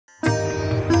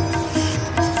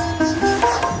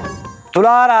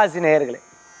துளாராசி நேயர்களே,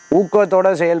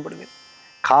 ஊக்கத்தோடு செயல்படுவீங்க.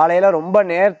 காலையில் ரொம்ப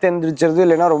நேரத்தை எந்திரிச்சிருது,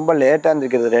 இல்லைன்னா ரொம்ப லேட்டாக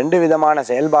எந்திரிக்கிறது, 2 விதமான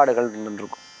செயல்பாடுகள்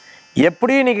இருந்துருக்கும்.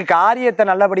 எப்படியும் இன்னைக்கு காரியத்தை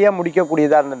நல்லபடியாக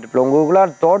முடிக்கக்கூடியதாக இருந்துட்டு உங்களுக்குள்ள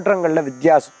தோற்றங்களில்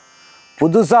வித்தியாசம்.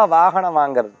 புதுசாக வாகனம்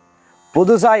வாங்கிறது,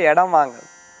 புதுசாக இடம் வாங்குறது,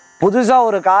 புதுசாக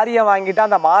ஒரு காரியம் வாங்கிட்டு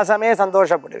அந்த மாதமே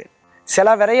சந்தோஷப்படுவேன். சில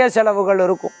விரைய செலவுகள்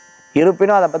இருக்கும்,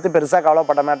 இருப்பினும் அதை பற்றி பெருசாக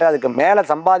கவலைப்பட மாட்டேன். அதுக்கு மேலே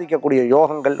சம்பாதிக்கக்கூடிய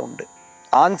யோகங்கள் உண்டு.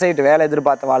 ஆன்சைட் வேலை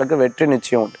எதிர்பார்த்தவாளுக்கு வெற்றி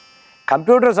நிச்சயம் உண்டு.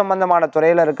 கம்ப்யூட்டர் சம்பந்தமான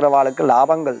துறையில் இருக்கிறவாளுக்கு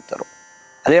லாபங்கள் தரும்.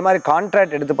 அதே மாதிரி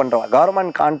கான்ட்ராக்ட் எடுத்து பண்ணுறவா,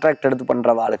 கவர்மெண்ட் கான்ட்ராக்ட் எடுத்து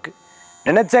பண்ணுறவாளுக்கு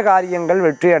நினைச்ச காரியங்கள்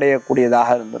வெற்றி அடையக்கூடியதாக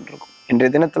இருந்துருக்கும். இன்றைய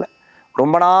தினத்தில்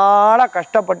ரொம்ப நாளாக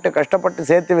கஷ்டப்பட்டு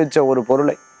சேர்த்து வச்ச ஒரு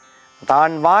பொருளை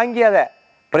தான் வாங்கி அதை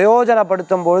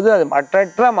பிரயோஜனப்படுத்தும் பொழுது அது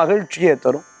மற்றற்ற மகிழ்ச்சியை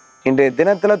தரும். இன்றைய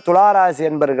தினத்தில் துளாராசி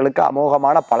என்பவர்களுக்கு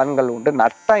அமோகமான பலன்கள் உண்டு.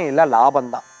 நஷ்டம் இல்லை,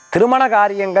 லாபம்தான். திருமண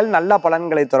காரியங்கள் நல்ல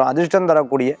பலன்களை தரும். அதிர்ஷ்டம்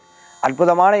தரக்கூடிய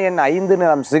அற்புதமான எண் 5,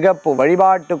 நிறம் சிகப்பு.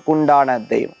 வழிபாட்டுக்குண்டான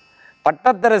தெய்வம்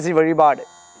பட்டத்தரசி வழிபாடு,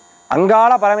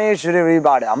 அங்காள பரமேஸ்வரி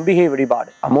வழிபாடு, அம்பிகை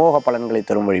வழிபாடு அமோக பலன்களை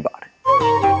தரும் வழிபாடு.